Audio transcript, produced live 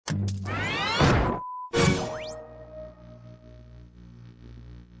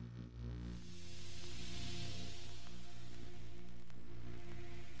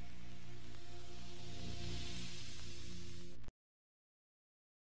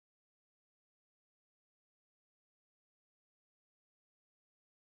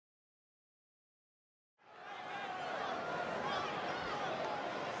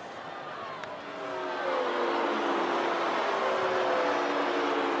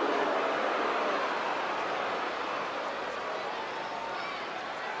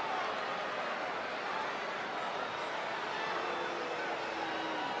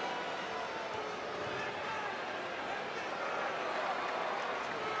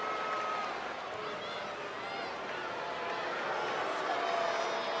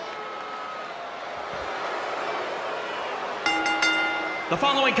The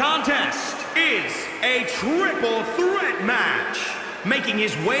following contest is a triple threat match. Making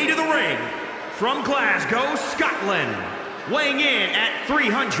his way to the ring from Glasgow, Scotland, weighing in at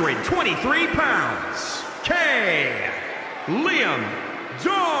 323 pounds, Liam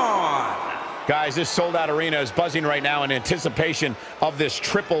Dawn. Guys, this sold-out arena is buzzing right now in anticipation of this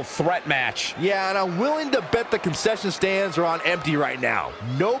triple threat match. Yeah, and I'm willing to bet the concession stands are on empty right now.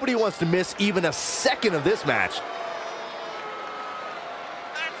 Nobody wants to miss even a second of this match.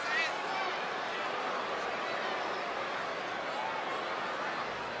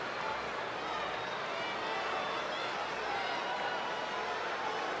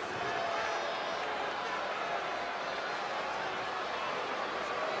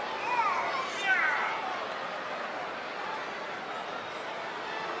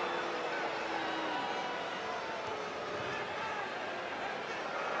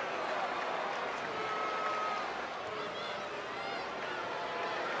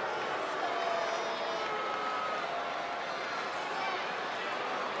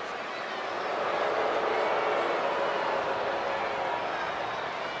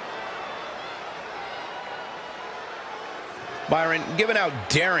 Byron, given how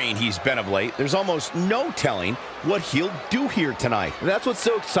daring he's been of late, there's almost no telling what he'll do here tonight. And that's what's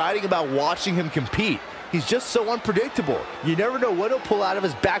so exciting about watching him compete. He's just so unpredictable. You never know what he'll pull out of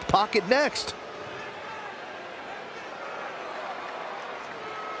his back pocket next.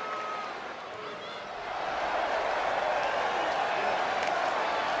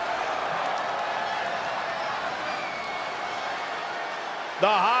 The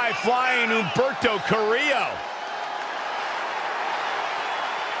high-flying Humberto Carrillo.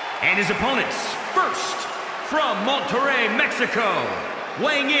 And his opponents, first, from Monterrey, Mexico,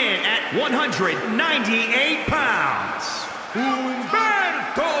 weighing in at 198 pounds,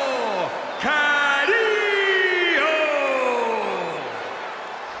 Humberto Carrillo.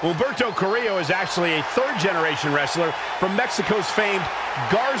 Humberto Carrillo is actually a third-generation wrestler from Mexico's famed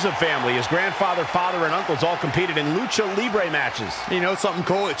Garza family. His grandfather, father, and uncles all competed in lucha libre matches. You know something,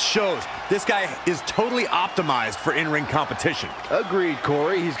 Cole? It shows. This guy is totally optimized for in-ring competition. Agreed,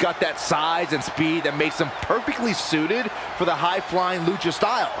 Corey. He's got that size and speed that makes him perfectly suited for the high-flying lucha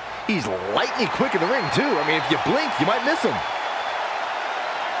style. He's lightning quick in the ring, too. I mean, if you blink, you might miss him.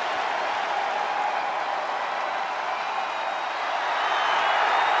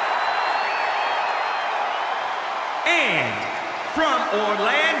 And from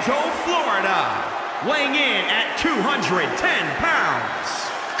Orlando, Florida, weighing in at 210 pounds,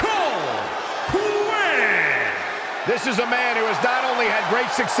 Cole Quinn. This is a man who has not only had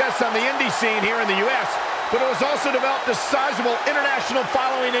great success on the indie scene here in the U.S., but who has also developed a sizable international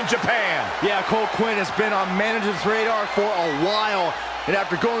following in Japan. Yeah, Cole Quinn has been on management's radar for a while, and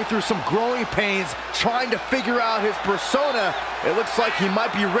after going through some growing pains, trying to figure out his persona, it looks like he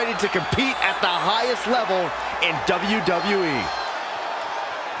might be ready to compete at the highest level in WWE.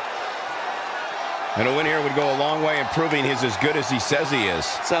 And a win here would go a long way in proving he's as good as he says he is.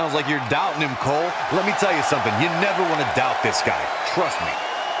 Sounds like you're doubting him, Cole. Let me tell you something. You never want to doubt this guy. Trust me.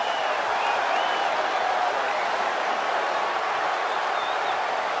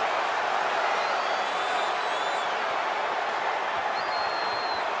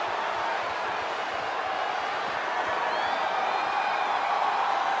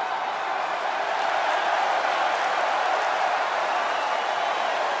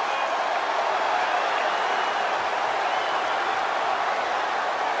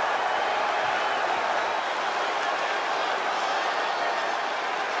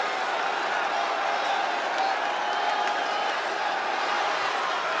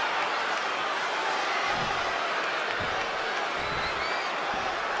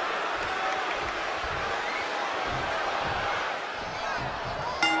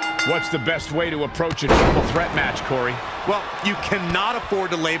 What's the best way to approach a triple threat match, Corey? Well, you cannot afford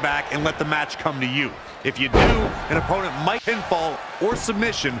to lay back and let the match come to you. If you do, an opponent might pinfall or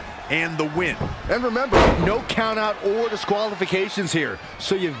submission and the win. And remember, no countout or disqualifications here,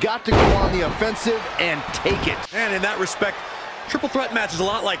 so you've got to go on the offensive and take it. And in that respect, triple threat match is a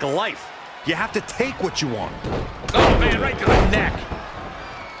lot like life. You have to take what you want. Oh, man, right to the neck.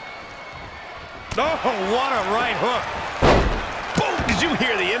 Oh, what a right hook. Boom! Did you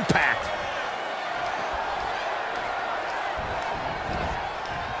hear the impact?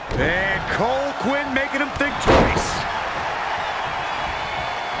 And Cole Quinn making him think twice.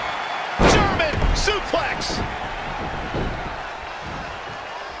 German suplex!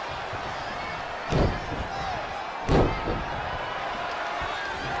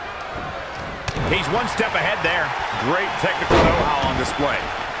 He's one step ahead there. Great technical know-how on display.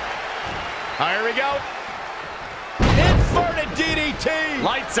 Here we go. Inverted a DDT.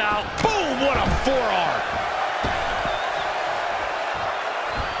 Lights out. Boom, what a forearm.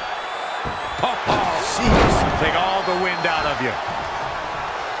 Jeez. Take all the wind out of you.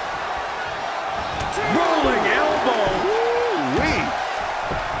 Rolling elbow. Woo-wee.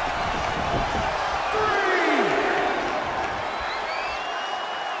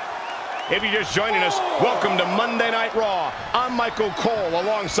 If you're just joining us, welcome to Monday Night Raw. I'm Michael Cole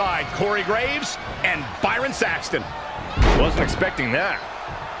alongside Corey Graves and Byron Saxton. Wasn't expecting that.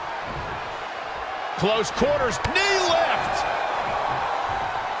 Close quarters, knee lift.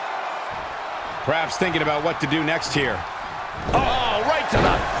 Perhaps thinking about what to do next here. Oh, right to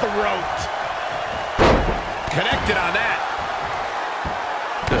the throat. Connected on that.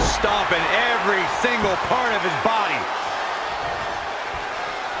 The stomp in every single part of his body.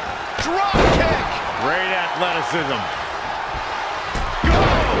 Drop kick. Great athleticism. Go!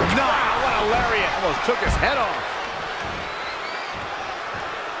 Wow, what a lariat. Almost took his head off.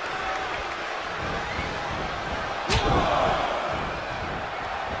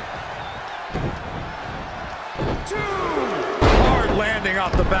 Hard landing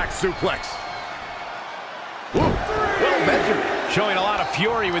off the back suplex. Well measured. Showing a lot of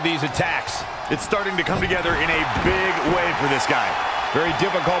fury with these attacks. It's starting to come together in a big way for this guy. Very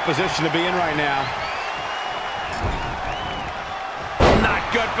difficult position to be in right now. Not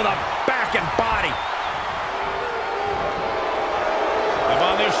good for the back and body. Up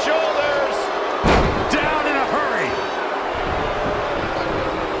on their shoulders. Down in a hurry.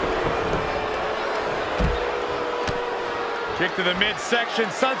 Kick to the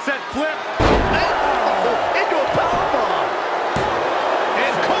midsection, sunset flip. Into a powerbomb.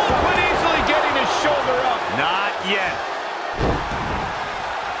 And Cole quite easily getting his shoulder up. Not yet.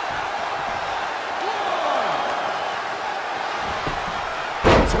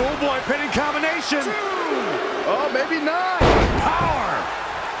 Schoolboy pinning combination. Oh, maybe not. Power.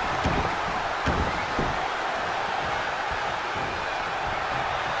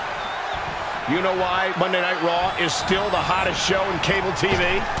 You know why Monday Night Raw is still the hottest show in cable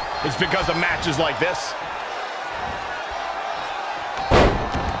TV? It's because of matches like this.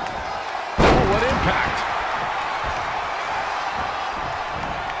 Oh, what impact.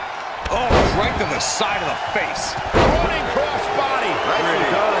 Oh, right to the side of the face. Running cross body. Nicely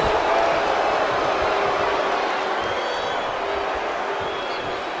done.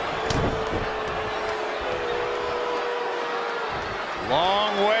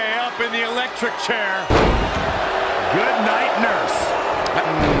 Long way up in the electric chair. Good night, nurse. I'm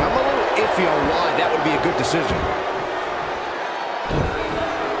a little iffy on why that would be a good decision.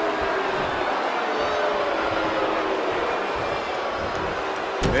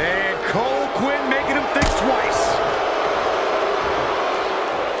 And Cole Quinn making him think twice.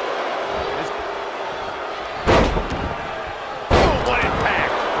 Oh, what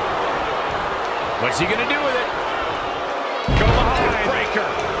impact. What's he going to do with it? Go behind. Breaker.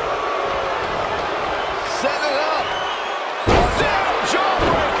 Set it up. Down,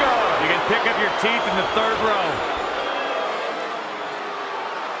 jawbreaker. You can pick up your teeth in the third row.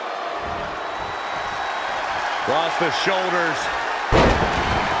 Cross the shoulders.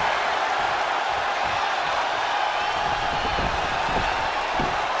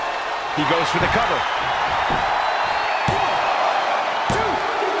 He goes for the cover.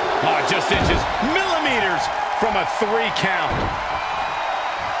 Oh, just inches, millimeters from a 3 count.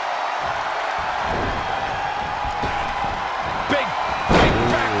 Big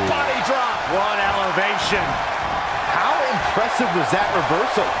back body drop. What elevation. How impressive was that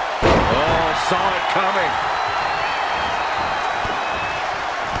reversal? Oh, saw it coming.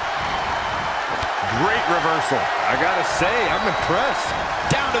 Great reversal. I gotta say, I'm impressed.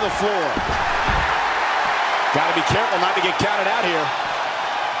 Down to the floor. Gotta be careful not to get counted out here.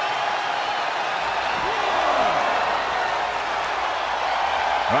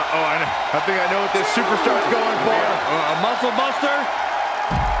 Uh-oh, I think I know what this superstar's going for. A muscle buster?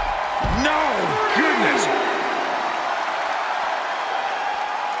 No, goodness.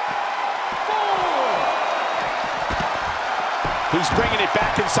 He's bringing it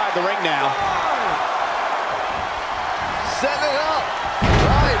back inside the ring now. Set it up.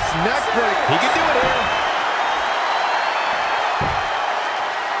 Nice neck break. He can do it here.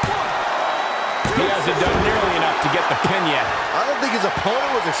 He hasn't done nearly enough to get the pin yet. I don't think his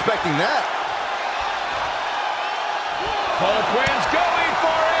opponent was expecting that. Cole Quinn's going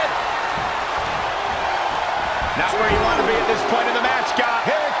for it. Not where you want to be at this point in the match, guy.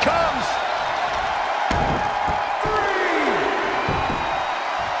 Here it comes.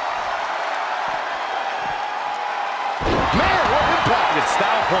 Man, what impact. It's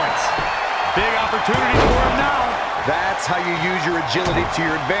style points. Big opportunity for him now. That's how you use your agility to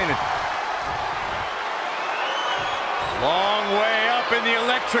your advantage. Long way up in the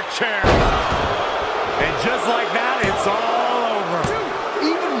electric chair. And just like that, it's all over.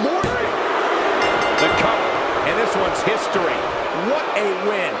 Even more. The cover, and this one's history. What a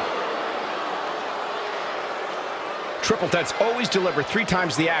win. Triple Threats always deliver 3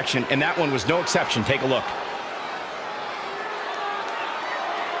 times the action, and that one was no exception. Take a look.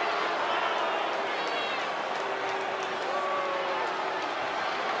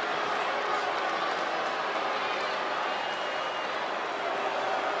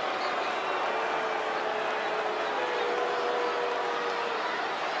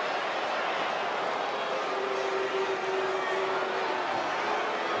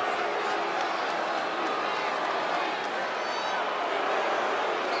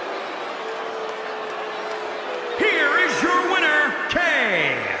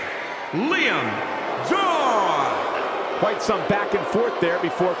 Liam Dawn. Quite some back and forth there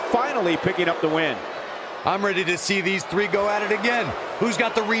before finally picking up the win. I'm ready to see these 3 go at it again. Who's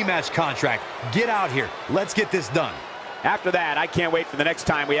got the rematch contract? Get out here. Let's get this done. After that, I can't wait for the next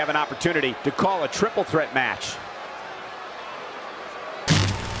time we have an opportunity to call a triple threat match.